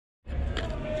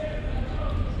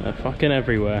They're fucking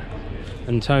everywhere.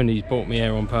 And Tony's brought me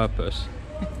here on purpose.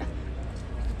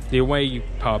 The away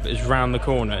pub is round the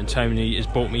corner and Tony has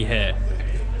brought me here.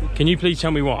 Can you please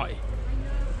tell me why?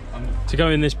 To go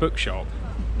in this bookshop.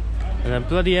 And they're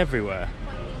bloody everywhere.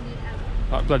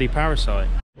 Like bloody Parasite.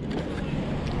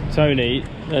 Tony,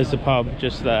 there's the pub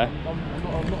just there.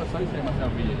 I'm not associating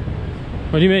myself with you.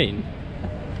 What do you mean?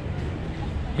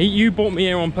 You brought me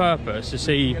here on purpose to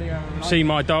see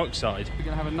my dark side. We're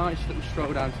going to have a nice little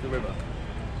stroll down to the river.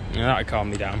 Yeah, that'll calm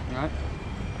me down. Right.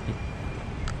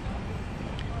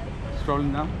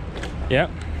 Strolling down? Yep.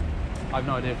 I have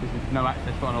no idea because there's no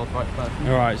access for an authorised person.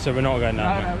 Alright, so we're not going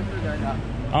down No, we're still going down.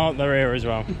 Oh, they're here as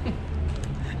well.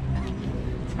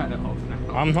 Turn it off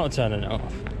now. I'm not turning it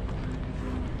off.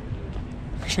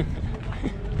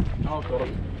 Oh god.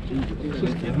 It's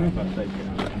just kidding. Look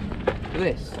at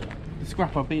this. The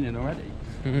scrap I've been in already.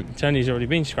 Tony's already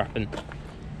been scrapping.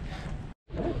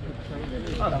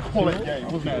 Quality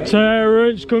game, wasn't it?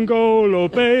 Terence Congolo,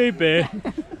 baby.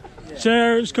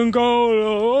 Terence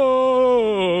Congolo.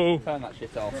 Turn that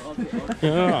shit off.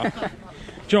 Yeah.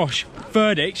 Josh,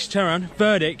 verdict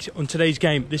on today's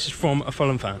game. This is from a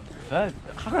Fulham fan. How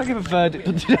can I give a verdict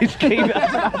on today's game?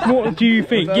 What do you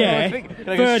think? Yeah.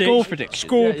 Verdict. Score prediction.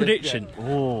 Score prediction. Yeah.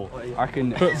 Oh, I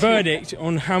can. But verdict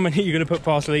on how many you're going to put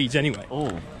past Leeds anyway.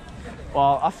 Oh.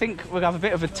 Well, I think we'll have a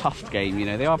bit of a tough game, you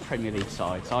know. They are Premier League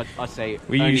sides. So I'd say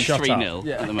Will only you shut 3-0 up?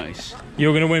 at the most.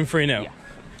 You're going to win 3-0? Yeah.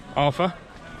 Arthur?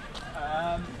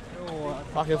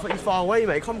 Fucking pretty far away,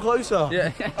 mate. Come closer.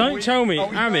 Yeah. Don't tell me,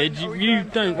 Ahmed, you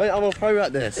don't... Mate, I'm a pro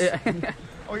at this.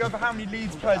 Are we going for how many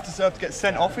Leeds players deserve to get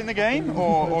sent off in the game,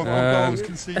 or goals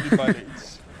conceded by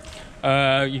Leeds?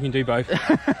 You can do both.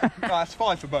 No, that's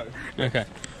 5 for both. Okay.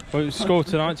 Well, score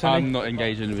tonight, Tony? I'm not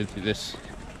engaging with this.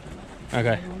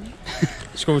 Okay.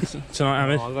 Score tonight,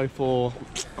 Ahmed? I'll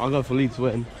go for Leeds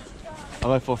win. I'll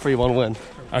go for a 3-1 win.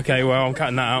 Okay, well, I'm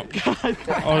cutting that out.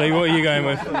 Ollie, what are you going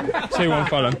with? 2-1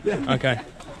 Fulham. Okay.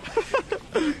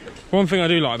 One thing I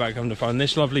do like about coming to Fulham,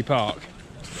 this lovely park.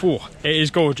 Phew, it is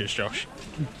gorgeous, Josh.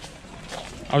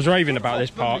 I was raving about this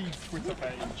park.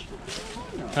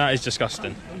 That is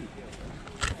disgusting.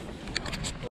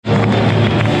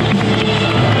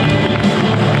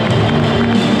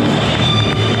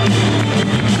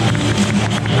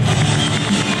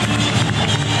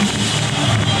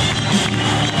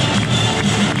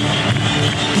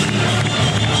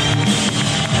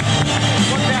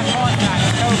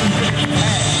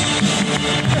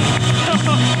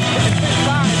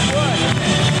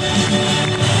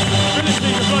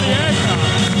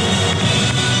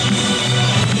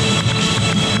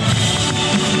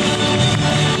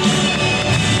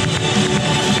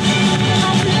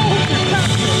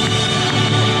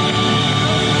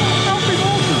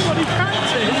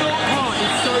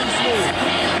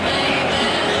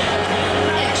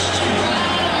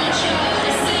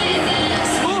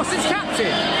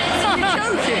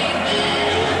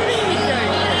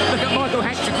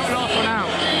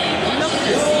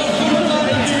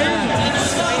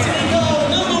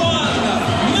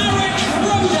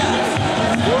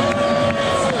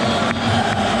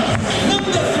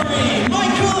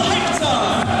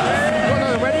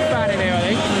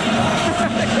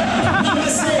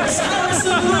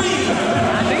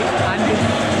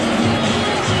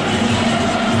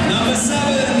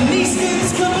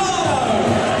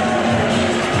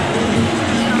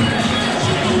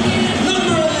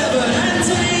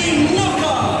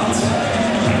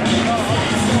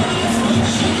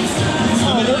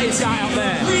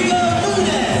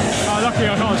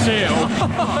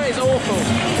 It's awful.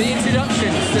 The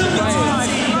introductions to the players.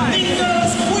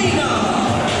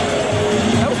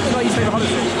 That was the guy you played at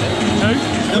Huddersfield, isn't it? Who?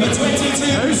 Number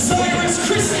 22, Cyrus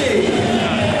Christie.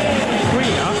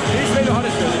 Who's played at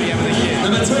Huddersfield at the end of the year?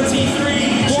 Number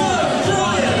 23, Joe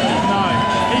Bryan. No,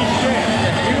 he's shit.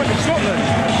 He went to Scotland.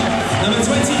 Number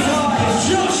 25,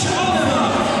 Josh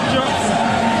Oliver.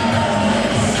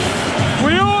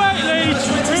 We all hate Leeds.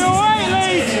 We all hate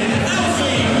Leeds.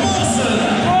 Alfie Mawson.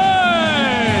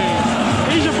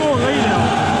 He's a born leader.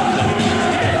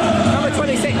 Number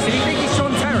 26, did he think he's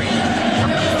Sean Terry?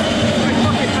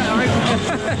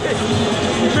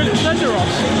 Philip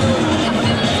Senderos.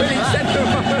 Philip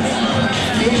Senderos.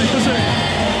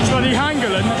 Bloody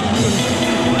Hangeland.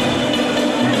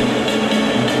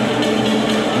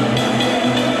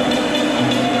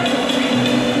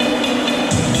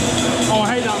 Oh, I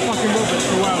hate that fucking Roberts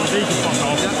for Wales. He can fuck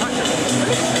off.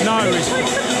 No, it's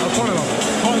Conor Roberts.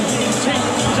 Is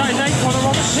that his name? Conor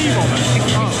Roberts? T-Roberts?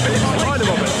 Oh, Conor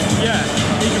Roberts. Yeah,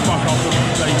 he can fuck off.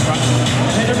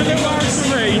 There's a little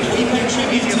Harrison Reed We pay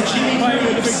tribute to Jimmy playing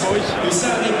with the big Cruz, boys. who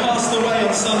sadly passed away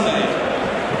on Sunday.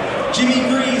 Jimmy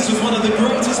Greaves was one of the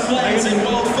greatest players in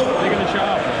world football,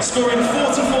 scoring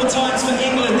 44 times for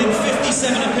England in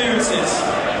 57 appearances,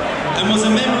 and was a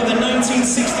member of the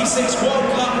 1966 World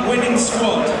Cup winning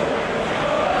squad.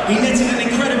 He netted an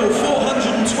incredible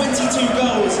 422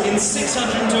 goals in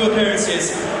 602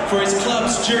 appearances for his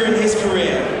clubs during his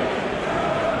career.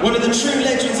 One of the true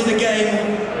legends of the game,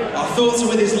 our thoughts are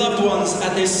with his loved ones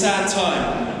at this sad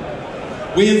time.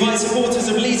 We invite supporters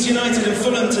of Leeds United and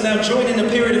Fulham to now join in a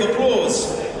period of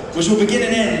applause, which will begin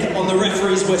and end on the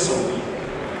referee's whistle.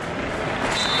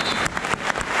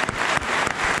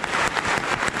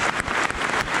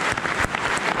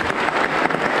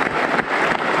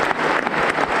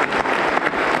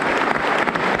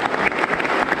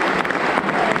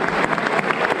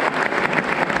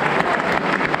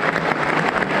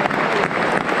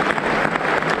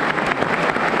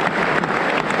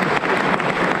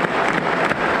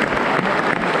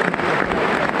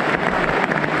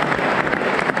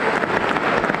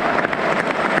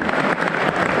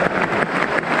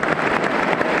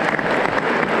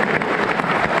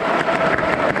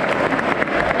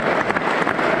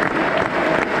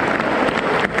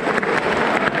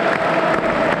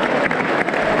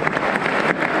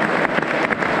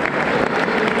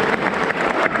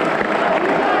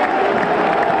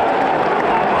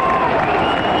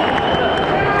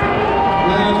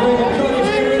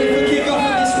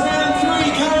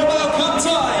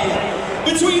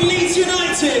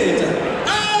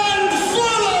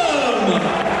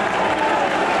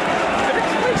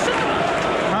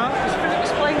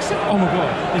 Oh my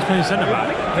god, he's playing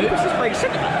centre-back. Who's playing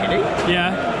centre-back, isn't he?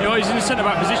 Yeah, he's in the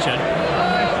centre-back position.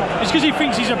 It's because he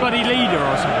thinks he's a bloody leader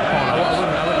or something. I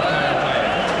wouldn't play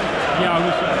it. Yeah, I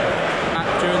would.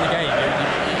 During the game,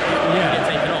 you get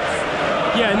taken off.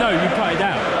 Yeah, no, you cut it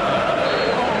down.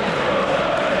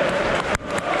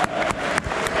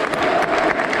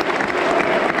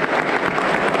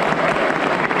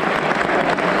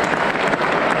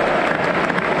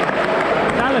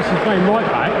 Dallas is playing right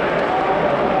back.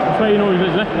 He's playing all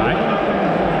his left back.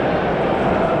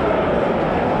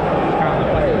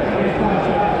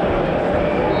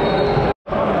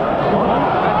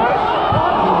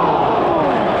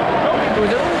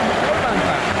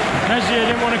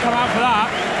 Didn't want to come out for that.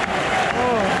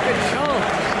 Oh, good chance.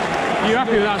 You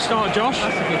happy with that start, Josh?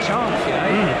 That's a good chance, you know.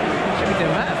 Should be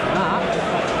doing better than that.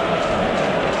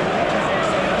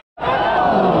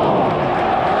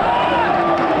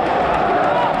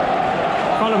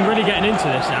 Fulham really getting into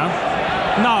this now.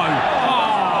 No.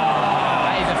 Oh.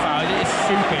 That is a foul. It is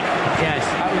stupid. Yes,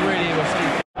 that really was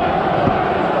stupid.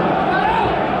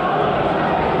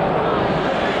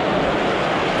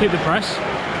 Keep the press.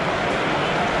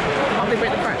 How do they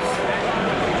break the press?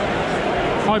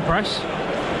 High press.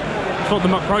 That's what the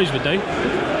Muck Pros would do.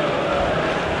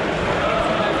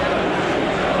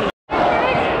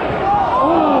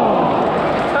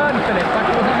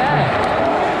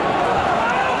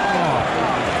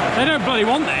 They don't bloody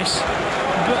want this.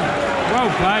 Well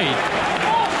played.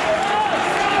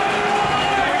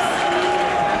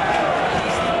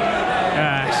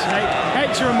 Yes.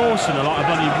 Hector and Mawson are like a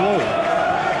bloody wall.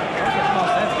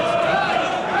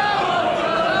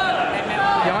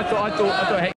 Yeah, I thought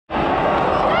Hector.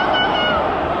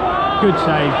 Good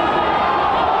save. Is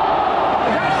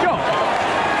that a shot?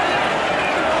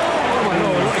 Oh my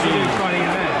lord, what are you doing trying to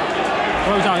get there?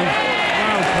 Well done.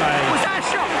 Well played. Was that a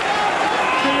shot?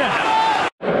 Yeah.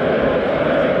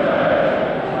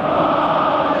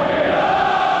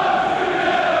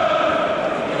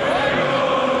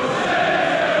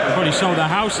 They've probably sold their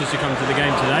houses to come to the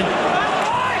game today.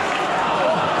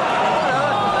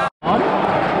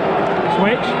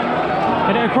 Switch.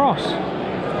 Get it across.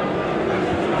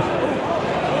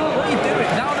 What are you doing?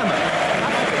 Down him.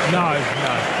 No.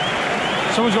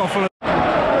 Someone's got to follow.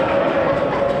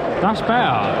 That's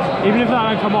better. Even if that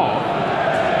don't come off.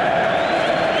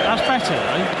 That's better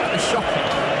though. It's shocking.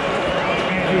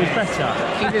 It was better.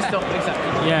 Can you just stop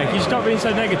exactly? Yeah, can you stop being so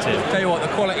negative? Tell you what, the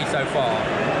quality so far.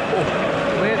 Oh,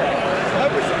 weird. That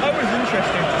was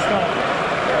interesting to start with.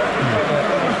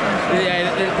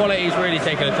 Yeah, the quality's really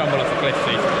taken a tumble off the cliff,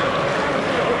 Steve.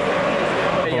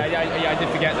 Yeah, I did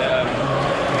forget that.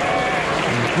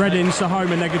 Reading's the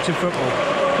home of negative football.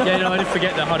 Yeah, no, I did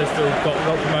forget that Huddersfield got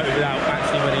promoted without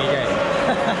actually winning a game.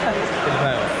 In the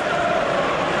playoffs.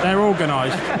 They're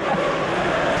organised.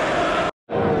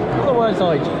 What the words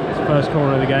I do? First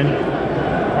corner of the game.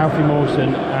 Alfie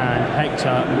Mawson and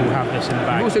Hector will have this in the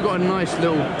bag. You've also got a nice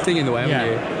little thing in the way,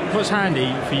 haven't you? What's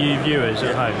handy for you viewers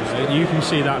at home is that you can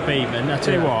see that beam, and I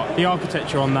tell you what, the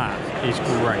architecture on that is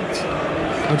great.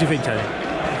 What do you think, Tony?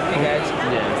 Big Ed.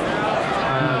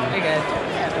 Yeah. Big Ed.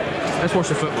 Let's watch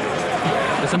the football.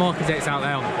 There's some architects out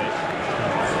there on the pitch.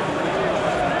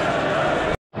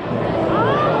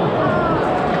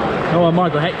 Oh, and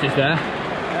Michael Hector's there.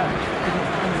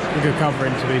 Good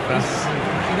covering, to be fair.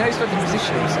 He knows where to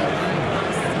position himself.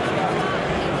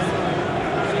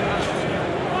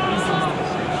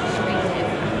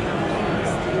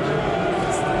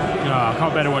 Oh, I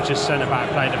can't bear to watch this centre back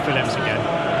play the Phillips again.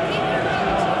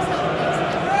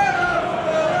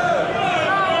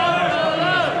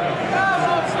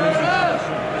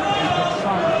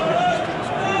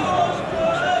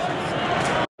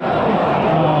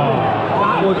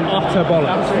 Utter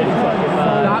bollocks.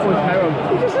 That was terrible.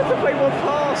 He just had to play one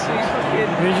pass. He's fucking.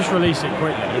 He just release it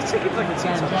quickly. He's taking like a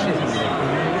team shit.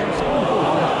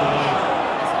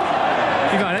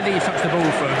 I don't think he touched the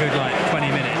ball for a good like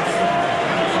 20 minutes.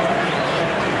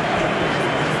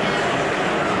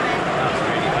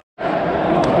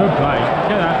 Good play.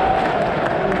 Get that.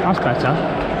 That's better.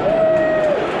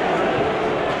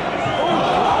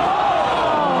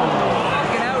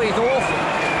 Fucking hell, he's awful.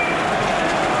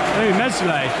 Ooh,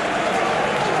 Mesle.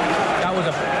 That was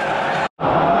a.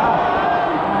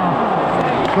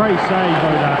 Great save,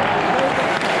 though, that.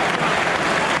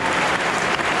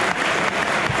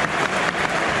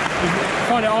 I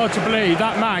find it hard to believe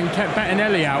that man kept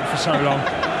Bettinelli out for so long.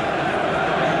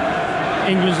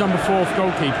 England's number 4th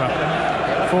goalkeeper.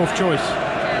 4th choice.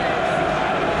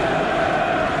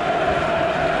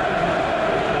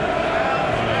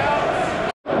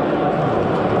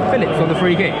 Phillips on the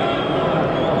free kick.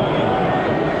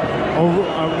 Or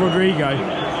Rodrigo.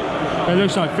 It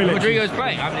looks like Phillips. Rodrigo's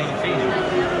playing. I haven't even seen him.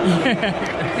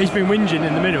 Yeah, he's been whinging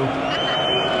in the middle.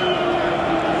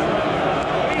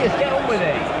 Just get on with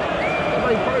it. It's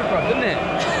like pro-club, isn't it?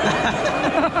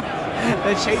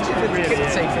 They're changing the kick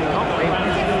taking, aren't they?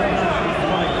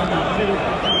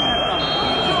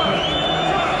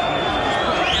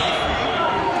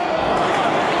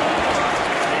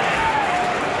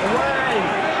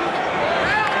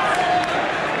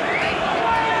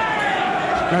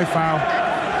 No foul.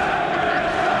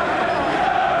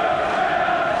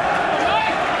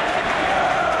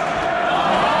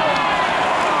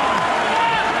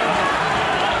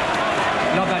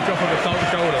 Love that drop of the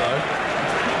shoulder though.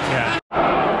 Yeah.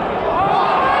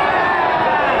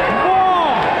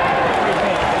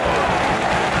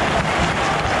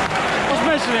 What's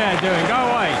Mesle doing? Go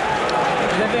away.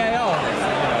 Is it VAR?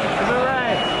 Is it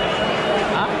right?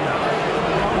 Huh?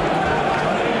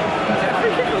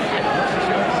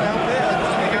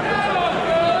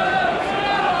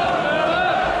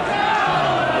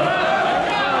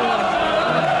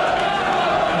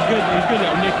 He's good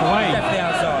little nick away. Definitely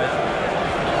outside.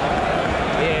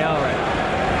 Yeah, alright.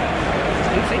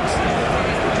 Who thinks?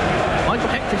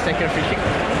 Michael Hector's taking a free kick.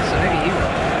 So maybe you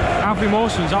are. Alfie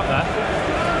Mawson's up there.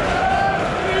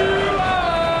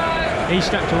 He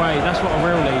stepped away. That's what a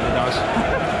real leader does.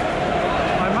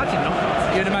 I imagine not.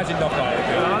 You'd imagine not. I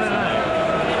don't know.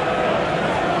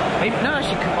 Maybe, no,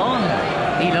 actually, Cabano.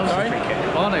 He loves the free kick.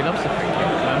 Cabano loves the free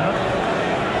kick, remember?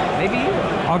 Maybe you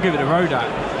are. I'll give it a road at.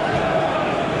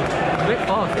 A bit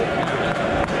far, oh,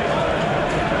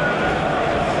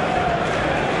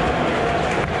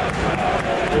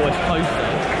 it's close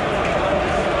though.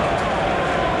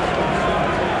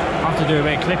 I have to do a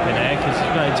bit of clipping there because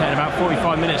it's going to take about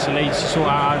 45 minutes for Leeds to sort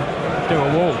out how to do a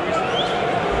wall.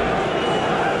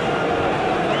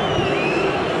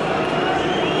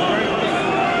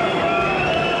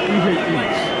 We hate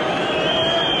Leeds.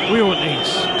 We all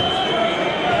Leeds.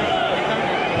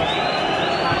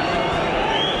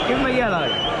 Give him a yellow.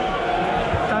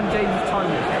 Dan James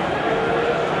timeless.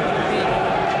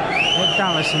 Hit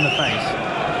Dallas in the face.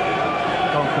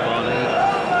 Don Cabani.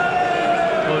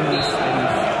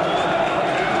 Skins.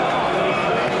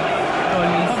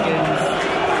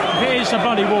 If it is a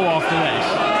bloody wall after this.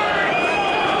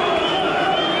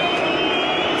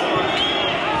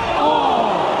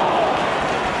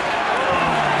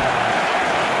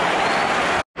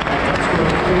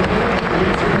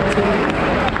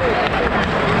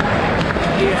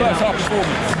 First half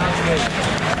performance.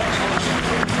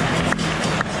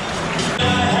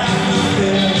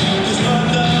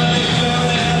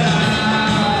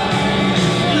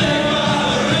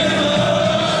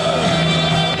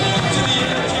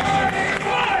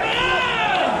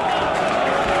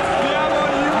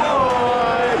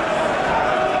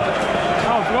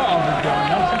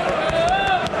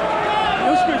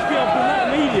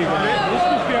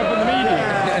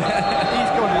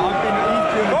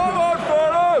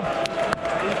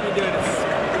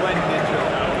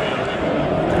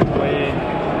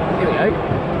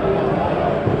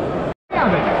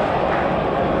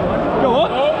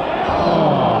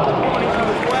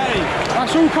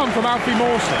 It's all come from Alfie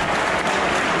Mawson.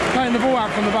 Playing the ball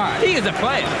out from the back. He is a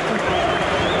player.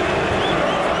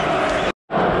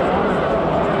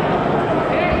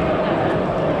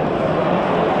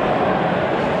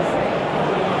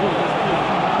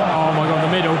 Oh my god, the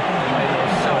middle.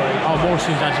 Oh,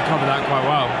 Mawson's actually covered that quite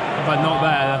well, but not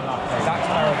there. That's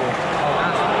terrible. Oh,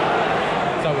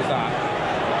 that's... So was that.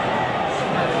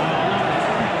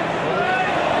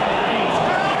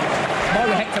 Why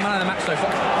were Hector man of the match so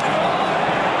far?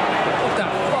 What the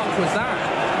fuck was that?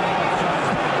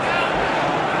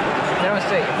 Dare I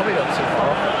say, it probably got too far.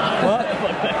 What?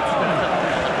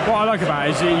 What I like about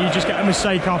it is you just get a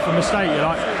mistake after mistake. You're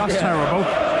like, that's terrible.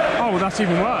 Oh, that's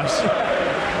even worse.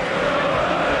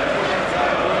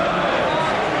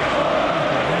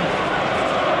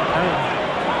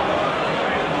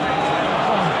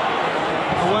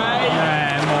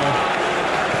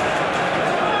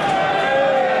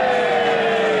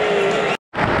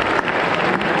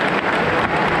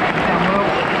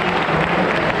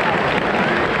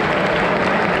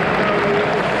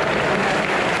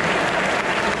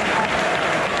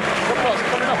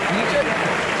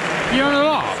 You on a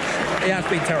lot? It has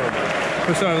been terrible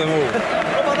for some of them all.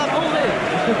 What about that ball then?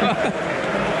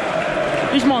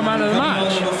 He's my man of the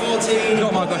match. Number 14,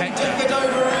 Not Michael Hector.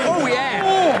 Oh yeah!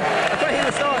 Oh. I thought he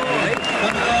was starting.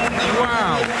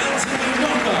 Wow.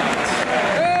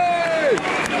 Hey!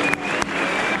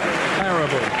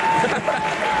 Terrible.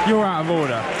 You're out of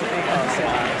order.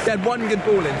 They had one good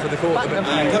ball in for the quarter.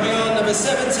 Coming on, number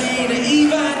 17,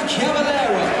 Ivan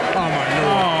Caballero. Oh my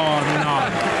lord. Oh no.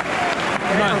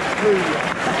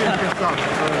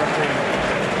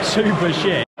 Super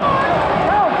shit. That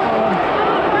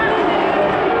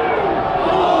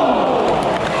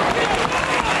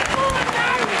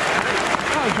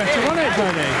was better, wasn't it,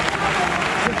 Tony?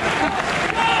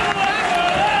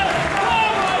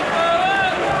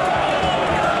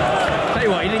 Tell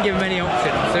you what, he didn't give him any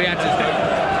options, so he had to just go.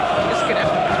 Just get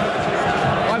out.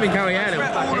 I've been carrying out.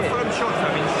 All of Fulham shots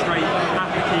have been straight at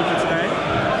the keeper today.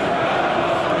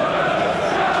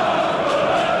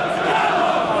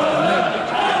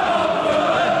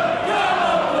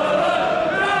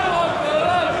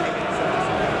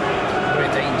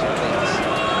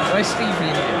 Where's Steve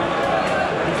in here?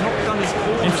 He's not done his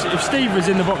ball. If Steve was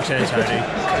in the box here, Tony,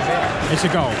 it's a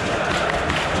goal.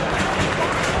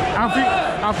 Alfie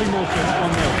Mawson,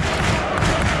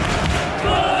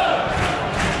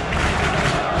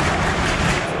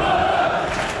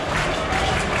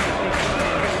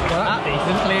 1-0. Well, that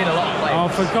decent. Cleared a lot of players. Oh,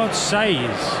 for God's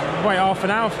sakes. Wait half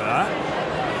an hour for that?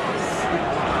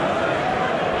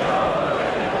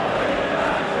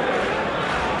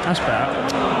 That's better.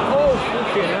 Oh,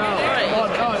 fucking hell. Well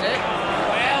done.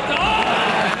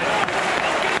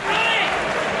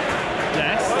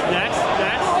 Yes.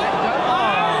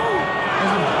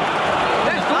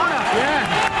 There's corner. Yeah.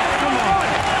 Come on.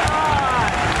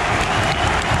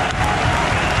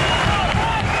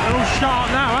 They're all sharp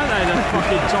now, aren't they, the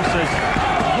fucking tossers?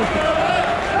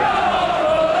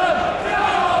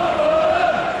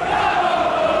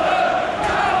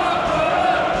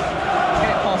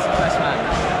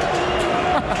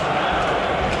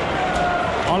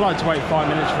 I like to wait 5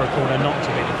 minutes for a corner not to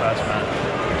be the first man.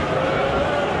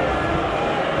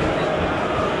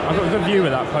 I've got a good view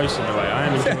of that post in the way. I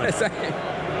am enjoying it.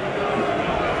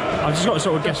 I've just got to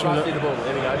sort of guess from the... Here we go.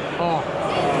 Oh,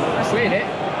 that's weird, it.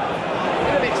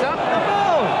 Get it mixed up. Oh!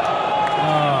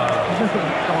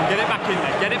 Come on, get it back in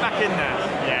there. Get it back in there.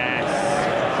 Yes.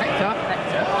 Hector.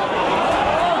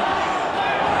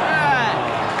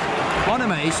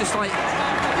 Bonham, he's just like...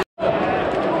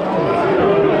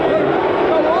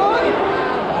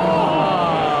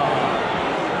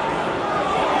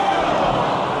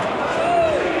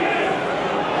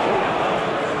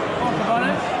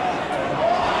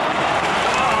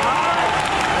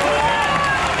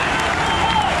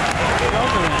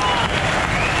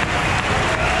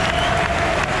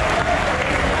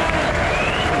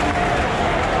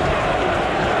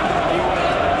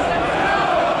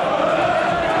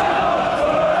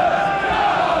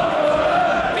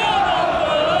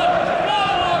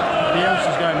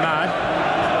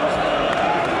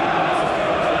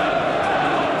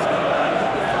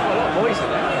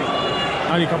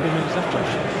 Only a couple of minutes left,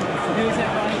 Josh. Who is it,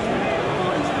 Ryan?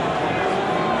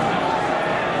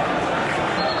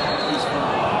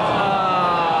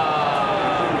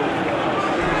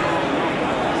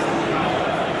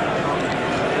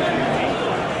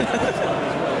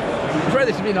 I'd rather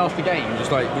this to be an after game,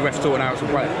 just like the refs sorting out some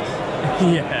players.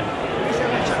 Yeah.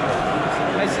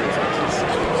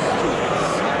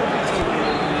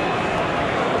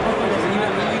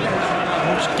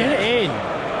 Just get it in.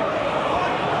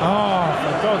 Oh, for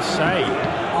God's sake.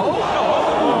 Oh.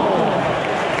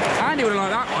 Andy would have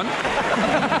liked that one.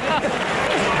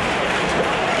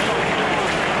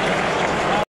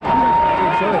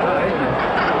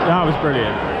 That was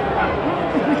brilliant.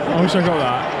 I wish I got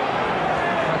that.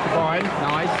 That's fine.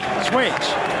 Nice. Switch.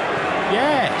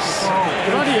 Yes.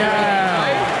 Bloody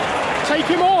hell. Take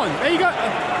him on. There you go.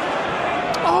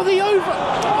 Oh, the over.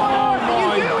 Oh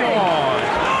my God.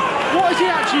 What is he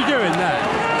actually doing there?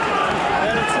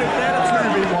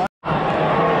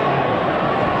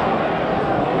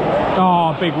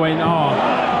 Oh, big win. Oh.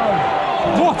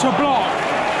 What a block.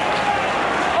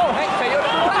 Oh, Hector, you're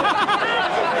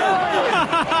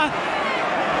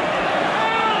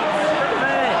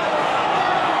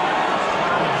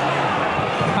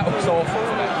That was awful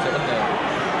from Hector, wasn't it?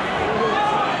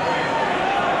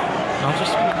 I'll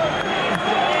just...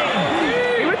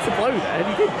 He went to blow there, and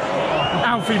he did.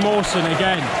 Alfie Mawson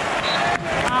again.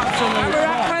 Absolutely. And we're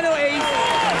at penalties.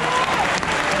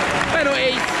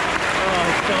 Penalties.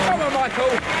 Oh, come on,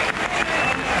 Michael.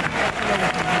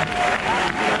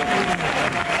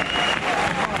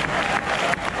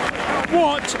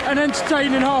 What an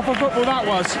entertaining half of football that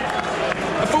was.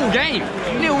 A full game.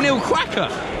 0-0 cracker.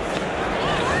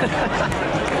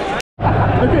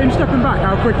 Look at him stepping back,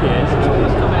 how quick he is.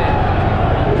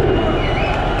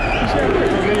 You see how quick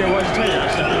the video was to take that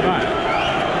stepping back?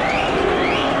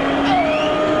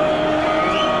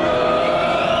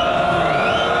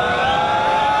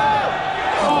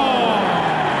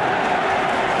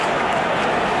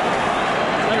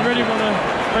 They really want to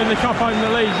bring the cup home the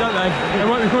Leeds, don't they? They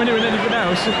won't be winning with anything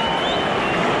else.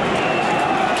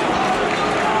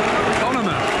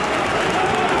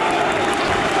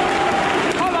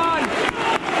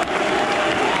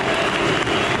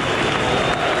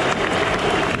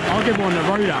 I'll give one the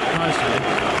road out personally.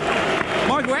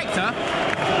 Michael Hector.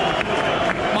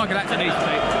 Michael Hector needs to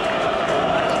take.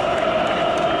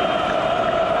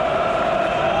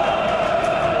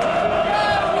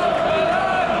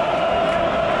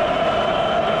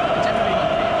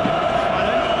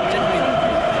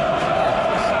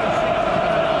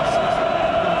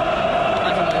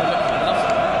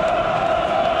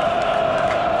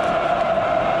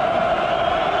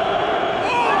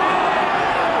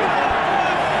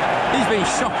 He's been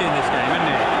shocking this game, hasn't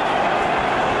he?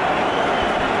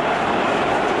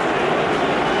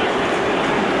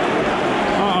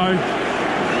 Uh-oh.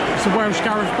 It's a Welsh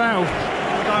Gareth Bale.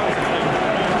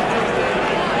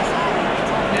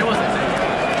 It wasn't it?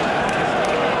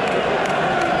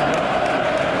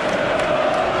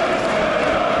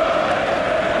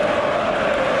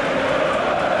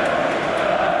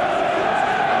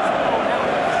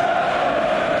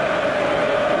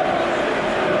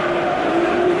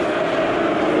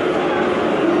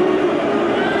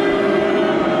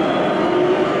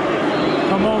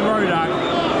 Come on, Rodak.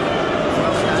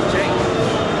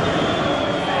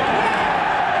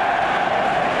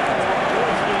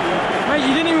 Mate,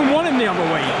 you didn't even want him the other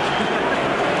week.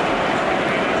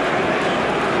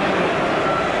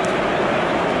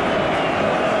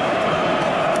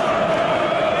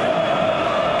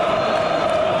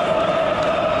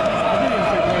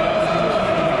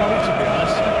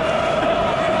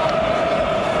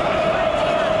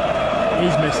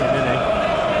 He's missing, isn't he?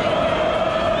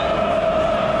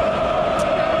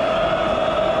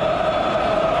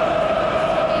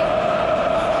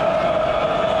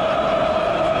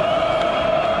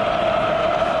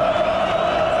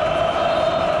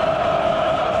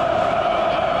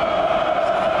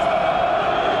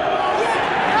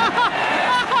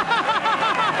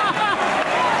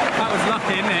 That was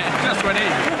lucky, isn't it? Just went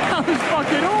in. That was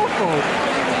fucking awful.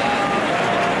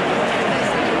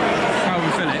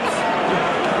 Calvin Phillips.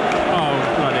 Oh,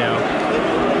 bloody hell.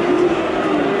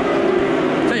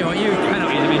 Tell you what, you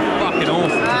penalties have been fucking awful.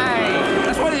 Hey.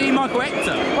 That's why they need Michael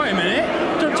Hector. Wait a minute.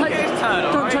 Don't take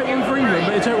one for England,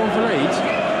 but you take one for Leeds.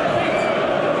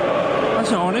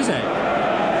 That's not on, is it?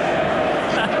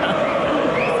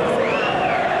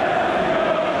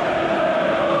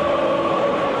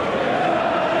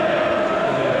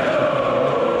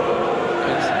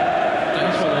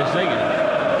 That's what they're saying.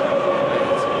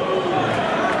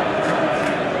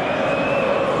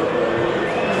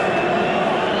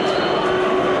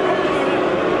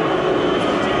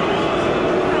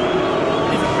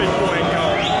 He's a big boy in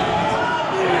goal.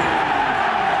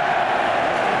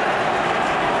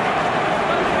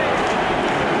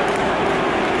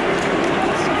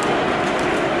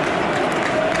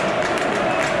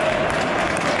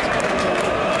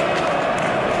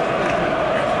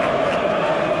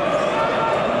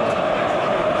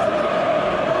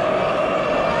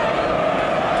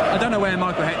 I don't know where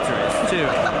Michael Hector is, too.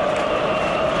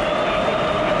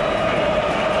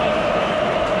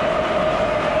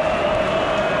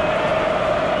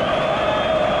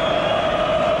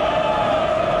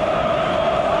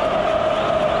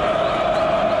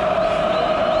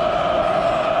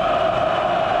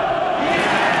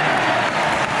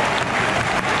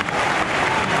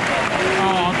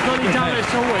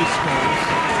 Alex always scores.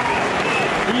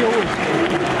 He always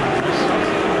scores.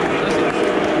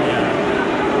 Yeah.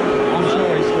 I'm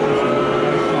sure he scores from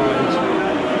both sides.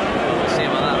 We'll see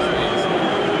about that.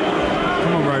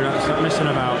 Come on, bro, stop messing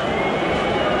about.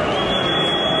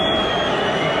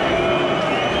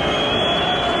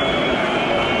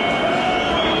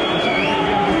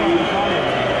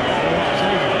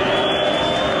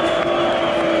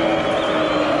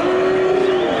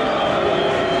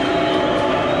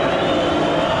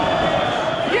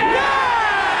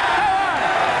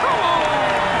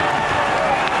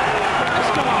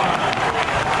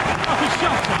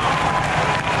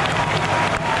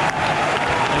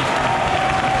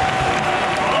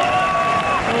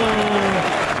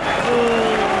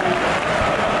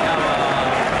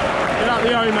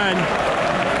 Man.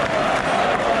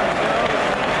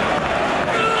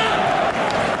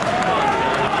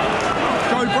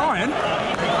 Go Brian.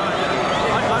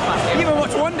 You even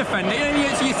watch one defender, you only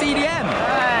see your CDM.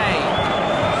 Hey.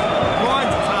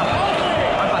 Brian's tough.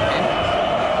 I back him.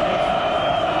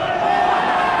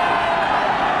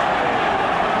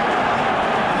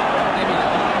 Maybe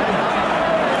not.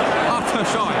 Utter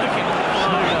shot.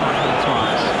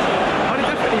 Twice. I would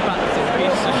definitely back this.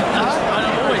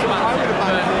 I'm always back it.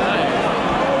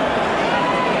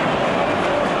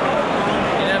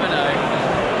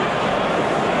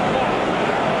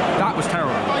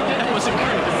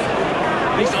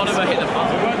 At least Oliver hit the ball.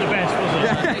 It weren't the best, was it?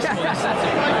 Yeah. This one set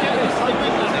it.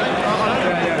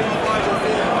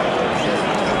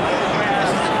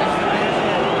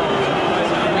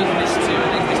 We missed two, I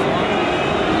think this one.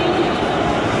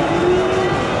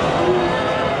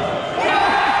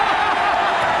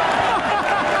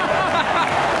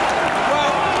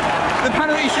 Well, the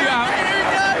penalty shootout.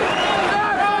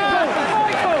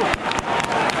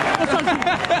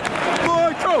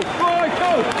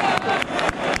 Michael!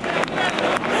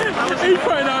 He's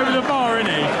putting it over the bar,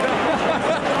 isn't he?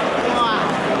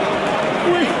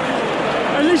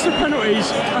 At least the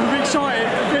penalties are a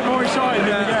bit more exciting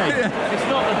than the game. It's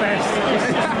not the best. It's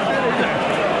just not.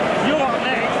 You're up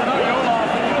next, and you're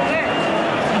laughing. You're next.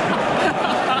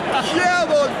 Yeah,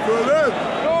 man, Fulham.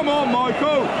 Come on,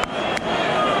 Michael.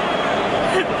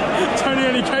 Tony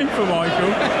only came for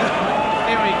Michael.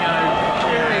 Here we go.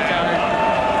 Here we go.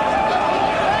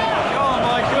 Come on,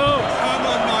 Michael. Come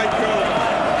on, Michael.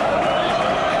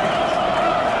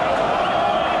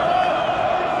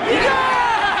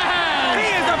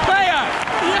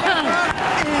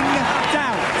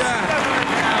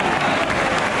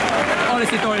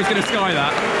 Honestly thought he was going to sky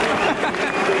that.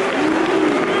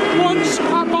 Once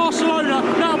at Barcelona,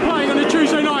 now playing on a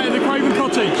Tuesday night at the Craven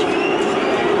Cottage.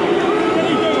 Can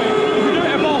you do it? If you do it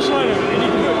at Barcelona, and you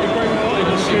can do it at the Craven Cottage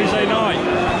on a Tuesday night.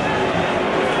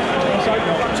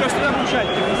 Just a double check,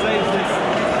 did he say this?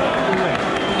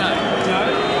 No. No?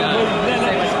 Well, then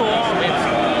let's score.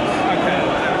 Okay.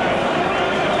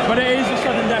 But it is a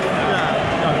sudden death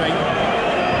now, I think.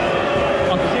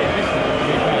 I can see it this time.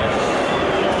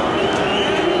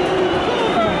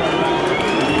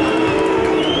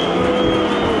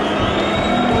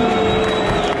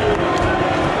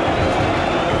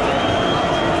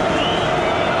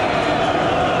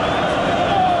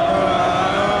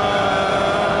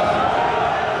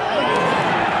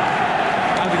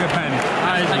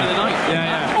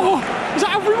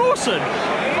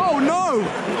 Oh no!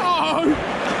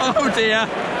 Oh dear!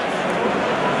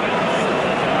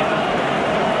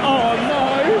 Oh no!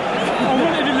 I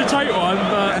wanted him to take one,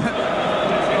 but...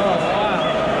 Oh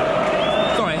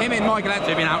wow! Sorry, him and Michael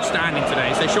Hector have been outstanding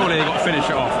today, so surely they've got to finish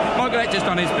it off. Michael Hector's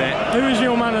done his bit. Who was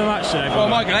your man of the match today? Well,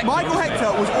 Michael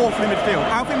Hector was awful in midfield.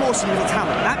 Alfie Mawson was a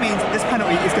talent. That means this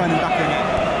penalty is going in the back of the net.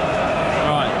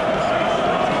 Right.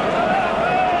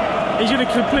 He's going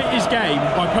to complete his game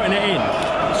by putting it in.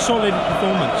 Solid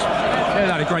performance. He's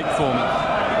had a great performance.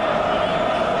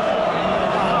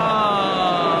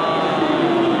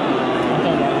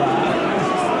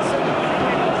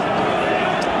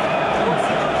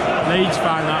 Leeds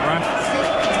fan, that ref.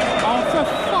 Oh, for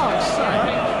fuck's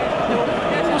sake.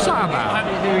 What's that about? How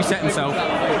did he reset himself? 3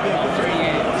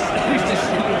 years. He's just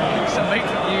some mate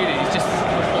from uni. He's just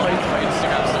followed for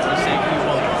Instagram stuff and seeing who he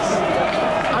wants.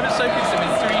 I haven't spoken to him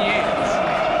in 3 years.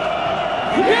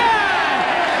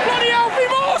 Yeah! Bloody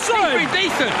Alfie Mawson! He's pretty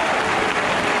decent.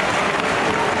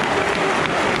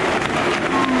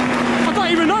 I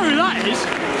don't even know who that is.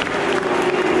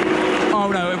 Oh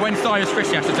no, when Cyrus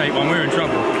Christie has to take one, we're in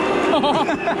trouble. Oh no.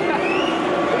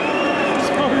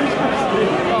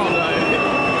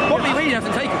 Bobby Reid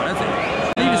hasn't taken one, has he?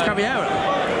 He was Caballero.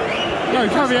 No,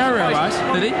 Caballero has.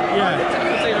 Did he? Yeah.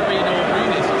 It's either Reid or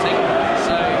Rooney's to take one,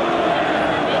 so...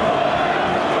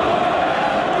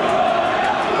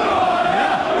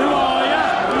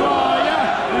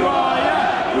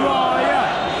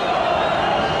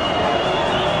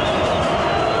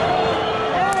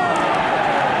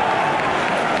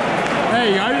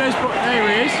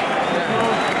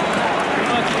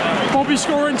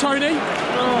 Tony.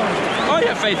 Oh, I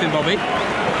have faith in Bobby.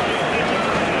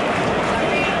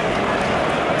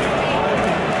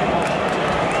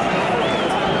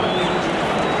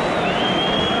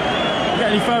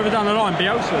 Get any further down the line,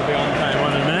 Bielsa will be on table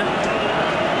in a minute.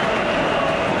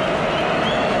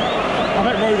 I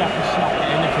bet Rodak will slap it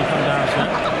in if we come down to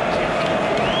it.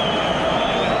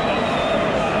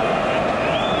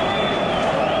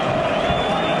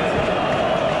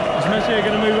 Is Messi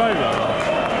going to move over?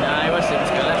 No, he wants to go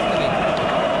left, didn't he?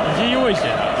 Does he always do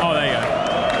that? Oh, there you go.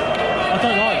 I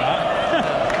don't like that.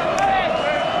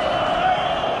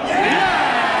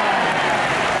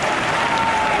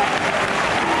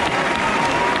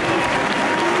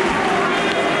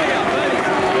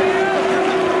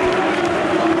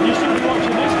 You should be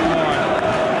watching this tomorrow.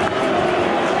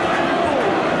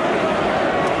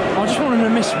 I just want him to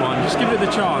miss one. Just give it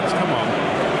the chance. Come on.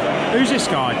 Who's this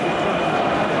guy?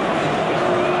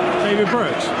 David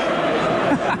Brooks.